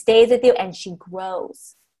 And she stays with you and she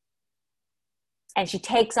grows. And she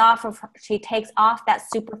takes off that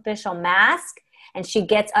superficial mask, and she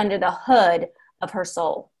gets under the hood of her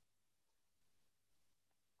soul.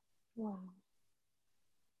 Wow.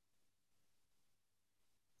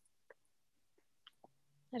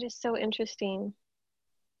 That is so interesting.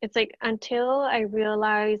 It's like, until I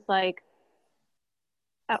realized, like,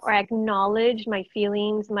 or acknowledged my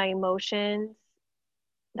feelings, my emotions,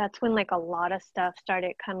 that's when like a lot of stuff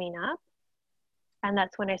started coming up. And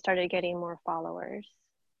that's when I started getting more followers.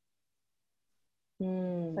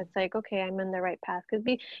 So it's like, okay, I'm in the right path. That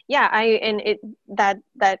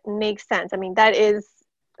makes sense. I mean, that is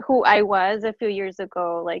who I was a few years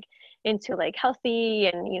ago, like into like healthy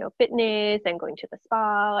and, you know, fitness and going to the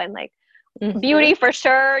spa and like beauty for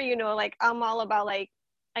sure. You know, like I'm all about like,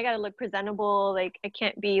 I gotta look presentable. Like I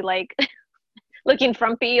can't be like looking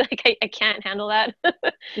frumpy. Like I can't handle that.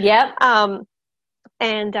 Yep.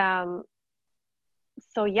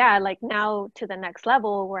 So yeah, like now to the next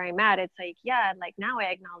level where I'm at, it's like, yeah, like now I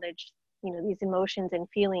acknowledge, you know, these emotions and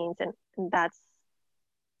feelings, and that's,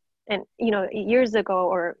 and, you know, years ago,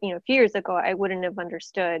 or, you know, a few years ago, I wouldn't have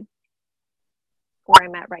understood where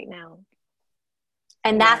I'm at right now.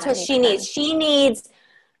 And that's what she needs.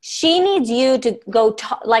 She needs you to go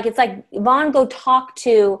talk, like, it's like, Yvonne, go talk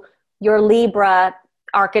to your Libra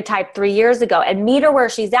archetype 3 years ago and meet her where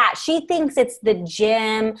she's at. She thinks it's the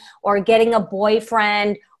gym or getting a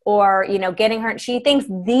boyfriend or, you know, getting her, she thinks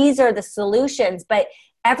these are the solutions. But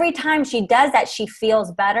every time she does that, she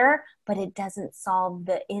feels better, but it doesn't solve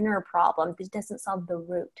the inner problem. It doesn't solve the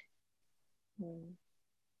root.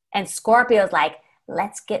 And Scorpio's like,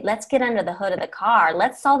 let's get under the hood of the car.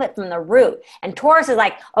 Let's solve it from the root. And Taurus is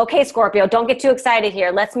like, okay, Scorpio, don't get too excited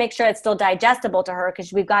here. Let's make sure it's still digestible to her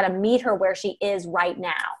because we've got to meet her where she is right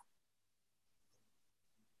now.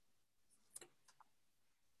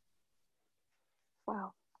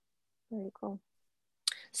 Wow. Very cool.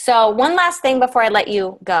 So one last thing before I let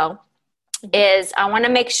you go is I want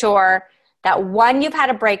to make sure that, one, you've had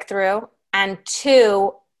a breakthrough, and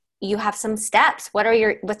two, you have some steps.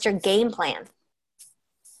 What's your game plan?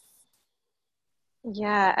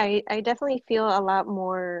 Yeah, I definitely feel a lot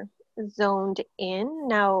more zoned in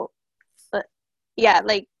now. But yeah,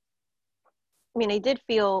 like, I mean, I did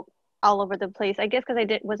feel all over the place, I guess,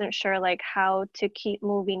 because wasn't sure like how to keep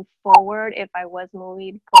moving forward, if I was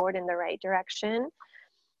moving forward in the right direction.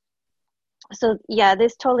 So yeah,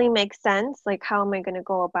 this totally makes sense. Like, how am I going to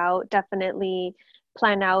go about? Definitely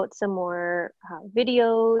plan out some more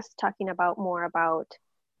videos talking about more about,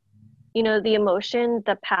 you know, the emotion,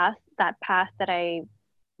 that path that I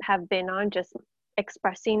have been on, just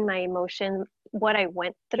expressing my emotion, what I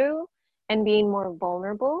went through, and being more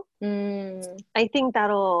vulnerable. I think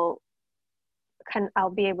I'll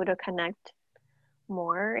be able to connect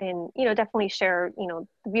more, and, you know, definitely share, you know,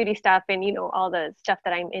 the beauty stuff and, you know, all the stuff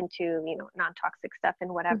that I'm into, you know, non-toxic stuff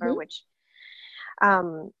and whatever, which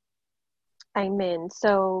I'm in.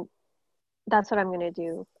 So that's what I'm going to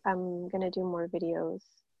do. I'm going to do more videos.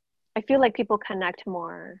 I feel like people connect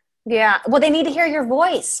more. Yeah. Well, they need to hear your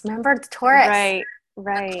voice. Remember, the Taurus.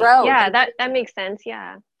 Right. Yeah, that makes sense.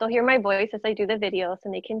 Yeah. They'll hear my voice as I do the videos,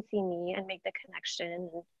 and they can see me and make the connection.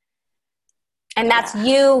 And that's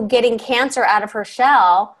you getting Cancer out of her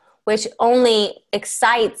shell, which only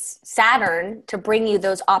excites Saturn to bring you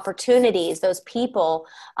those opportunities, those people,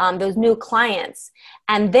 those new clients.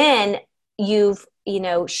 And then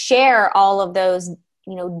share all of those,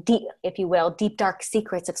 you know, deep, if you will, deep, dark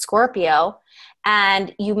secrets of Scorpio.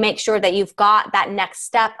 And you make sure that you've got that next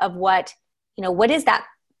step of what is that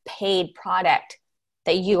paid product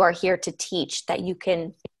that you are here to teach, that you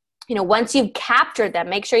can, you know, once you've captured them,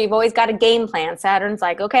 make sure you've always got a game plan. Saturn's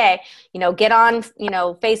like, okay, you know, get on, you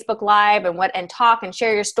know, Facebook Live and talk and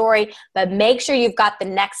share your story, but make sure you've got the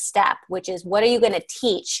next step, which is, what are you going to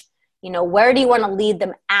teach? You know, where do you want to lead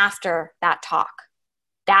them after that talk?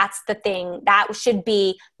 That's the thing. That should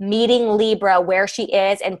be meeting Libra where she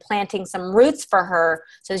is and planting some roots for her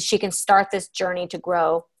so that she can start this journey to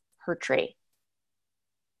grow her tree.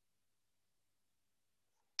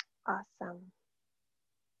 Awesome.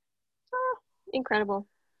 Oh, incredible.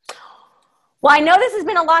 Well, I know this has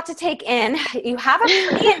been a lot to take in. You have a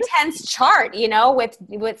pretty intense chart, you know, with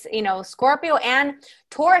you know, Scorpio and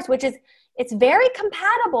Taurus, which is, it's very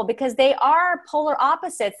compatible because they are polar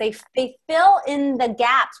opposites. They fill in the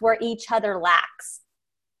gaps where each other lacks.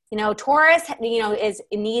 You know, Taurus, you know,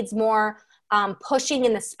 needs more pushing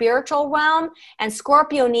in the spiritual realm, and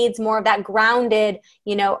Scorpio needs more of that grounded,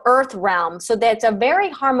 you know, earth realm. So that's a very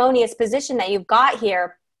harmonious position that you've got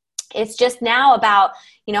here. It's just now about,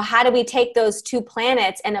 you know, how do we take those two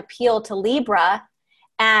planets and appeal to Libra?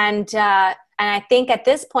 And I think at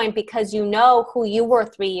this point, because you know who you were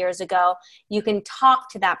 3 years ago, you can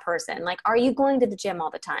talk to that person. Like, are you going to the gym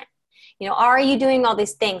all the time? You know, are you doing all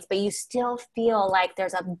these things, but you still feel like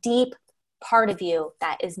there's a deep part of you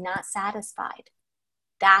that is not satisfied?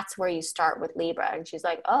 That's where you start with Libra. And she's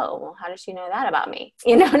like, oh, well, how does she know that about me?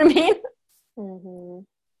 You know what I mean?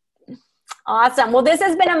 Awesome. Well, this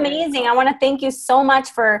has been amazing. I want to thank you so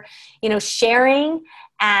much for, you know, sharing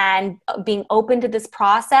and being open to this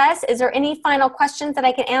process. Is there any final questions that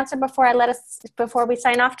I can answer before we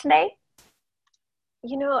sign off today?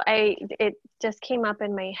 You know, it just came up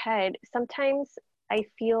in my head. Sometimes I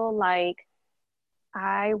feel like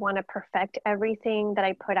I want to perfect everything that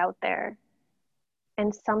I put out there.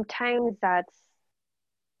 And sometimes that's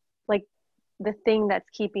like the thing that's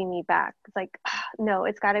keeping me back. It's like, no,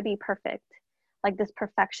 it's got to be perfect. Like, this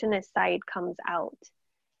perfectionist side comes out.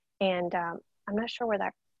 And I'm not sure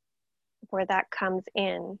where that comes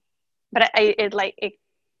in. But it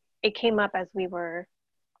came up as we were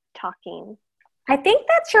talking. I think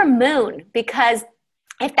that's your moon, because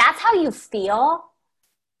if that's how you feel,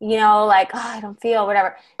 like, oh, I don't feel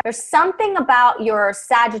whatever. There's something about your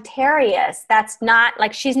Sagittarius that's not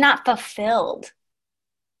like, she's not fulfilled.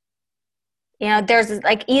 There's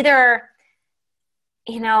like either,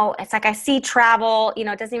 it's like I see travel,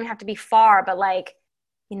 it doesn't even have to be far, but like,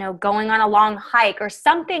 going on a long hike or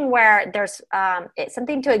something where there's it's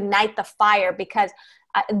something to ignite the fire. Because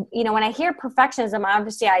when I hear perfectionism,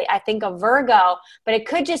 obviously I think of Virgo, but it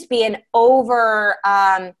could just be it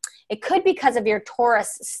could be because of your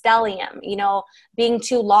Taurus stellium, being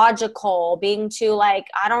too logical, being too like,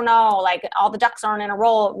 I don't know, like all the ducks aren't in a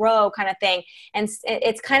row kind of thing. And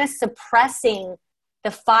it's kind of suppressing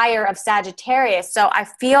the fire of Sagittarius. So I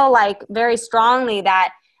feel like very strongly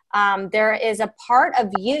that there is a part of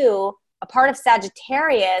you, a part of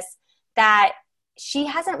Sagittarius that she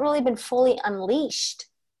hasn't really been fully unleashed.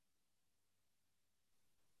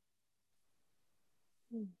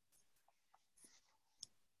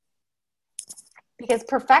 Because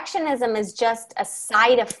perfectionism is just a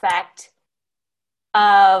side effect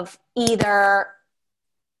of either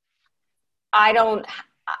I don't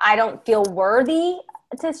feel worthy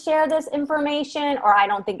to share this information, or I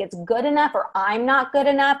don't think it's good enough, or I'm not good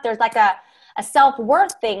enough. There's like a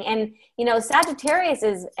self-worth thing. And, Sagittarius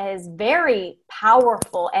is very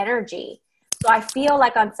powerful energy. So I feel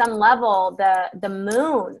like on some level, the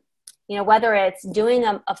moon, whether it's doing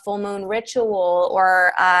a full moon ritual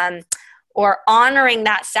or honoring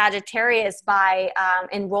that Sagittarius by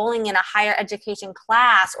enrolling in a higher education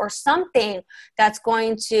class or something that's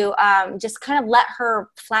going to just kind of let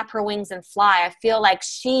her flap her wings and fly. I feel like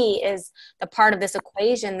she is the part of this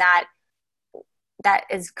equation that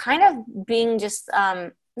is kind of being just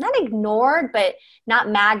not ignored, but not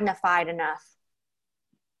magnified enough.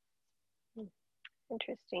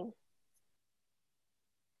 Interesting.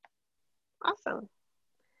 Awesome.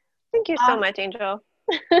 Thank you so much, Angel.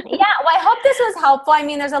 Yeah, well, I hope this was helpful. I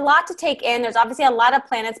mean, there's a lot to take in. There's obviously a lot of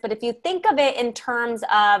planets, but if you think of it in terms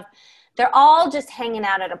of they're all just hanging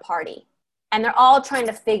out at a party and they're all trying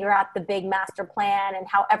to figure out the big master plan and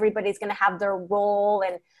how everybody's going to have their role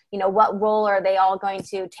and, what role are they all going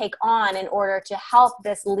to take on in order to help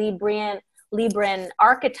this Libran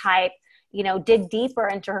archetype, dig deeper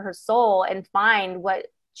into her soul and find what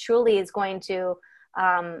truly is going to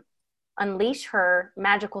unleash her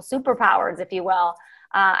magical superpowers, if you will.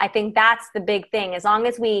 I think that's the big thing. As long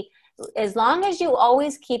as you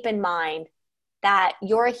always keep in mind that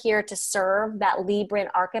you're here to serve that Libran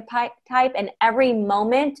archetype, and every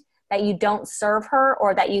moment that you don't serve her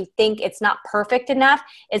or that you think it's not perfect enough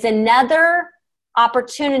is another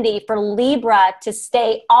opportunity for Libra to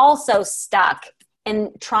stay also stuck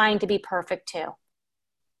in trying to be perfect too.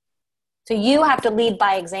 So you have to lead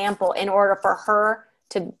by example in order for her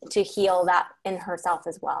to heal that in herself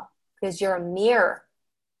as well, because you're a mirror.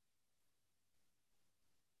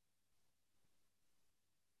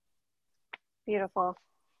 Beautiful.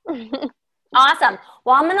 Awesome.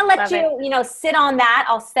 Well, I'm going to let you, sit on that.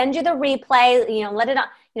 I'll send you the replay, let it on,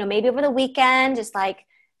 maybe over the weekend, just like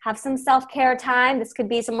have some self-care time. This could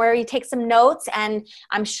be somewhere you take some notes, and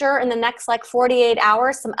I'm sure in the next 48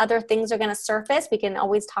 hours, some other things are going to surface. We can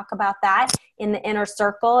always talk about that in the inner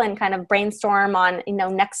circle and kind of brainstorm on,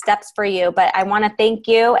 next steps for you. But I want to thank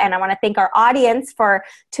you, and I want to thank our audience for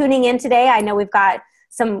tuning in today. I know we've got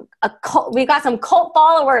some cult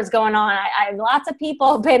followers going on. Lots of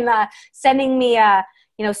people have been sending me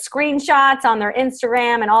screenshots on their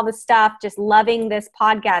Instagram and all this stuff, just loving this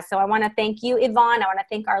podcast. So I want to thank you, Yvonne. I want to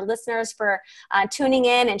thank our listeners for tuning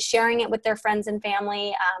in and sharing it with their friends and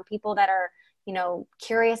family, people that are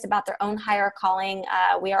curious about their own higher calling.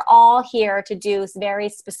 We are all here to do very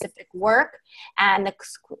specific work, and the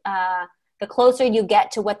closer you get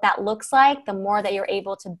to what that looks like, the more that you're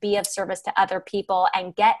able to be of service to other people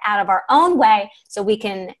and get out of our own way so we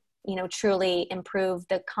can, truly improve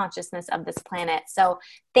the consciousness of this planet. So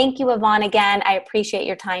thank you, Yvonne, again. I appreciate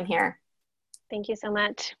your time here. Thank you so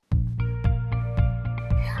much.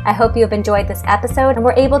 I hope you have enjoyed this episode and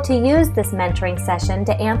were able to use this mentoring session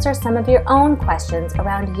to answer some of your own questions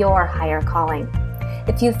around your higher calling.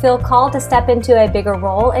 If you feel called to step into a bigger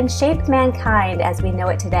role and shape mankind as we know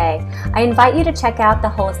it today, I invite you to check out the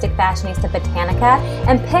Holistic Fashionista Botanica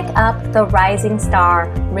and pick up the Rising Star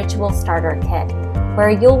Ritual Starter Kit, where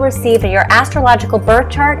you'll receive your astrological birth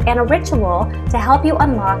chart and a ritual to help you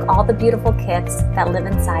unlock all the beautiful gifts that live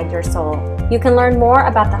inside your soul. You can learn more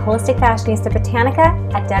about the Holistic Fashionista Botanica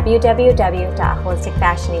at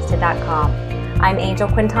www.holisticfashionista.com. I'm Angel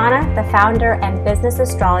Quintana, the founder and business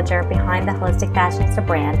astrologer behind the Holistic Fashionista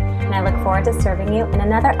brand, and I look forward to serving you in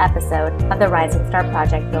another episode of the Rising Star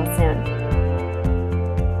Project real soon.